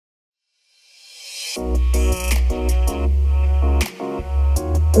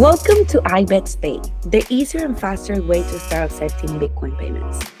Welcome to IBEX Pay, the easier and faster way to start accepting Bitcoin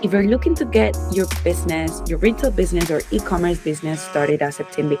payments. If you're looking to get your business, your retail business or e-commerce business started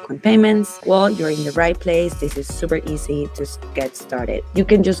accepting Bitcoin payments, well, you're in the right place. This is super easy to get started. You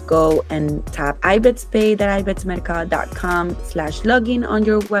can just go and tap ibexpay.ibexmercado.com/login on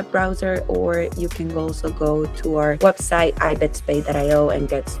your web browser, or you can also go to our website, ibexpay.io, and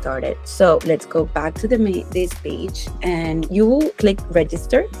get started. So let's go back to this page, and you will click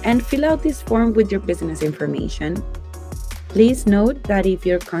register and fill out this form with your business information. Please note that if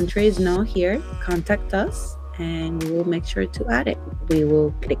your country is not here, contact us and we will make sure to add it. We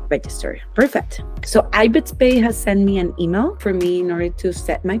will click register. Perfect. So IBEX Pay has sent me an email for me in order to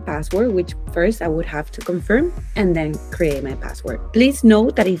set my password, which first I would have to confirm and then create my password. Please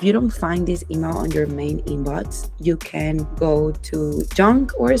note that if you don't find this email on your main inbox, you can go to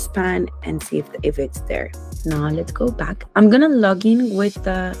junk or spam and see if it's there. Now let's go back. I'm gonna log in with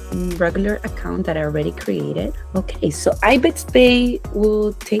the regular account that I already created. Okay, so IBEX Pay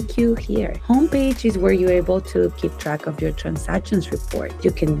will take you here. Homepage is where you're able to keep track of your transactions report. You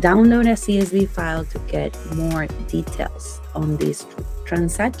can download a CSV file to get more details on these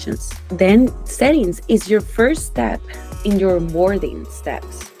transactions. Then settings is your first step in your onboarding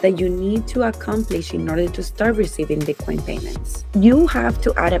steps that you need to accomplish in order to start receiving Bitcoin payments. You have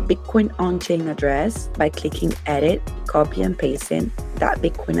to add a Bitcoin on-chain address by clicking edit, copy and pasting that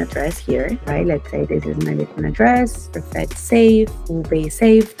Bitcoin address here, right? Let's say this is my Bitcoin address. Perfect. Save will be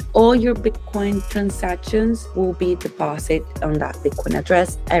saved. All your Bitcoin transactions will be deposited on that Bitcoin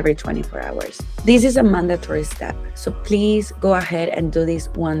address every 24 hours. This is a mandatory step, so please go ahead and do this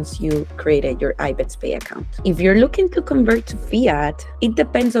once you created your IBEX Pay account. If you're looking to convert to fiat, it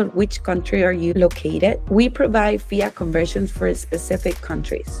depends on which country are you located. We provide fiat conversions for specific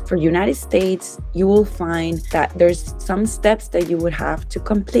countries. For United States, you will find that there's some steps that you would have to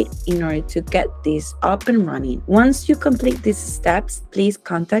complete in order to get this up and running. Once you complete these steps, please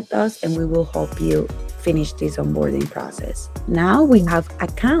contact us and we will help you finish this onboarding process. Now we have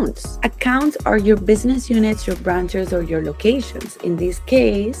accounts. Accounts are your business units, your branches, or your locations. In this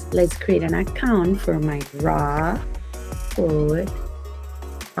case, let's create an account for my raw food,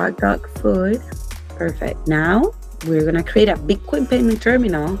 hot dog food. Perfect. Now we're gonna create a Bitcoin payment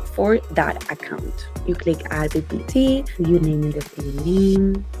terminal for that account. You click add BPT, you name the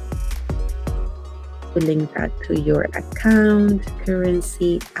name, to link that to your account,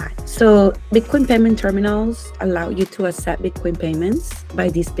 currency, add. So Bitcoin payment terminals allow you to accept Bitcoin payments by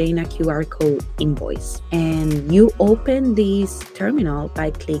displaying a QR code invoice. And you open this terminal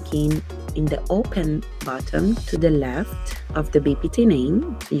by clicking in the open button to the left of the BPT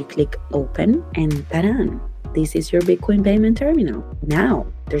name. So you click open and ta-da! This is your Bitcoin payment terminal. Now,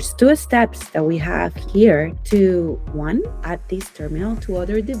 there's two steps that we have here to, one, add this terminal to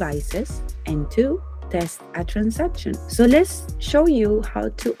other devices, and two, test a transaction. So let's show you how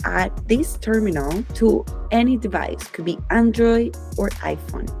to add this terminal to any device. Could be Android or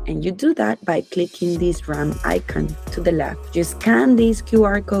iPhone. And you do that by clicking this RAM icon to the left. You scan this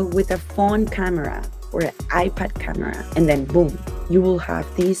QR code with a phone camera or an iPad camera, and then boom, you will have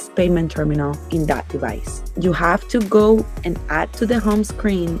this payment terminal in that device. You have to go and add to the home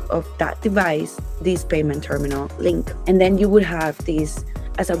screen of that device this payment terminal link, and then you would have this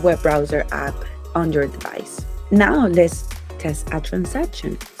as a web browser app on your device. Now let's test a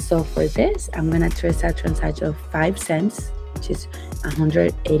transaction. So for this, I'm gonna test a transaction of 5 cents, which is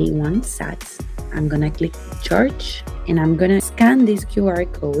 181 sats. I'm gonna click charge and I'm gonna scan this QR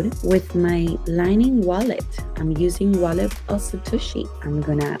code with my Lightning wallet. I'm using wallet of Satoshi. I'm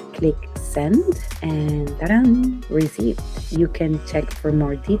gonna click send and ta-da, receive. You can check for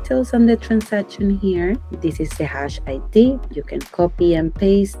more details on the transaction here. This is the hash ID. You can copy and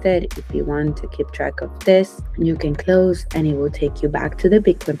paste it if you want to keep track of this. You can close and it will take you back to the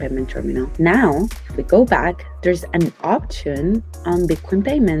Bitcoin payment terminal. Now, if we go back, there's an option on Bitcoin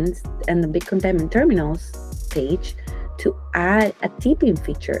payments and the Bitcoin payment terminals page to add a tipping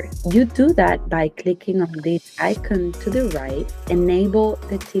feature. You do that by clicking on this icon to the right, enable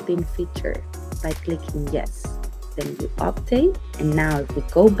the tipping feature by clicking yes. Then you update, and now if we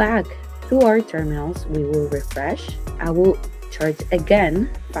go back to our terminals, we will refresh. I will charge again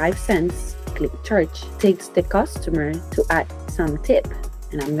 5 cents, click charge, takes the customer to add some tip,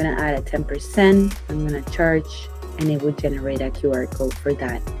 and I'm gonna add a 10%, I'm gonna charge, and it will generate a QR code for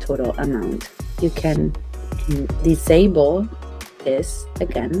that total amount. You can disable this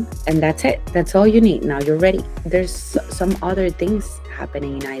again, and that's it. That's all you need. Now you're ready. There's some other things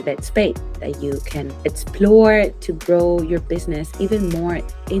happening in IBEX Pay that you can explore to grow your business even more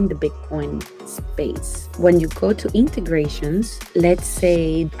in the Bitcoin space. When you go to integrations, let's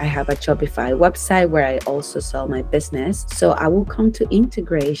say I have a Shopify website where I also sell my business. So I will come to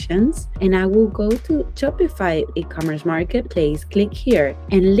integrations and I will go to Shopify e-commerce marketplace, click here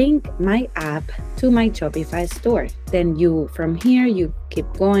and link my app to my Shopify store. Then from here, you keep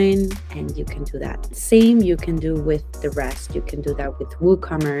going and you can do that. Same you can do with the rest. You can do that with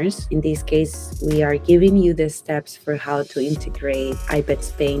WooCommerce. In this case, we are giving you the steps for how to integrate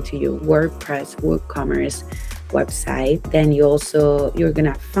IBEX Pay into your WordPress WooCommerce website. Then you're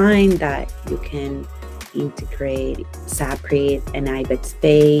gonna find that you can integrate Zaprit and IBEX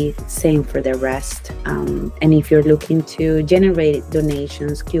Pay, same for the rest. And if you're looking to generate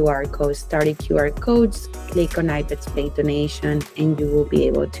donations, QR codes, started QR codes, click on IBEX Pay donation and you will be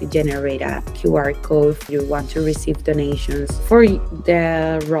able to generate a QR code if you want to receive donations for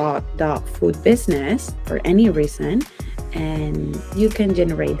the raw dog food business for any reason. And you can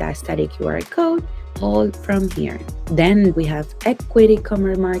generate that static QR code all from here. Then we have Equity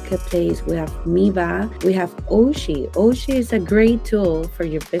Commerce Marketplace, we have Miva, we have Oshi. Oshi is a great tool for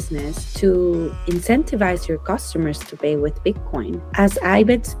your business to incentivize your customers to pay with Bitcoin. As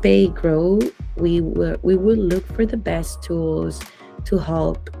IBEX Pay grow, we will look for the best tools to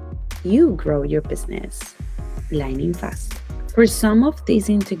help you grow your business lightning fast. For some of these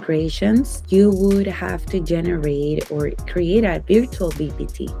integrations, you would have to generate or create a virtual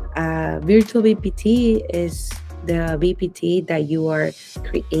BPT. Virtual BPT is the BPT that you are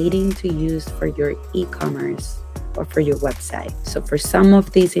creating to use for your e-commerce or for your website. So for some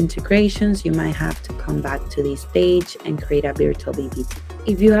of these integrations, you might have to come back to this page and create a virtual BPT.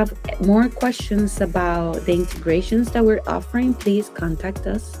 If you have more questions about the integrations that we're offering, please contact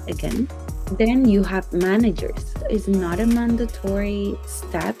us again. Then you have managers. It's not a mandatory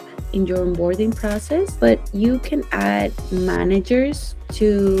step in your onboarding process, but you can add managers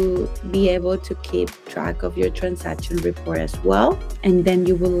to be able to keep track of your transaction report as well. And then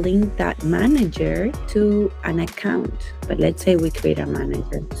you will link that manager to an account. But let's say we create a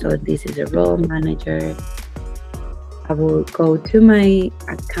manager. So this is a role manager. I will go to my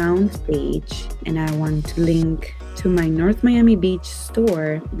accounts page and I want to link to my North Miami Beach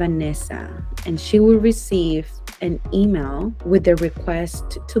store, Vanessa, and she will receive an email with the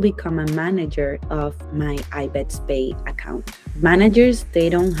request to become a manager of my IBEX Pay account. Managers, they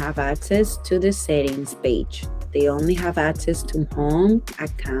don't have access to the settings page. They only have access to home,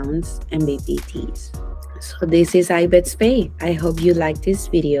 accounts, and BPTs. So this is IBEX Pay. I hope you liked this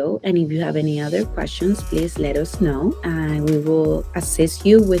video, and if you have any other questions, please let us know and we will assist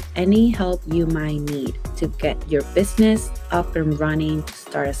you with any help you might need to get your business up and running to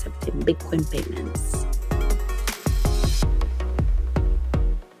start accepting Bitcoin payments.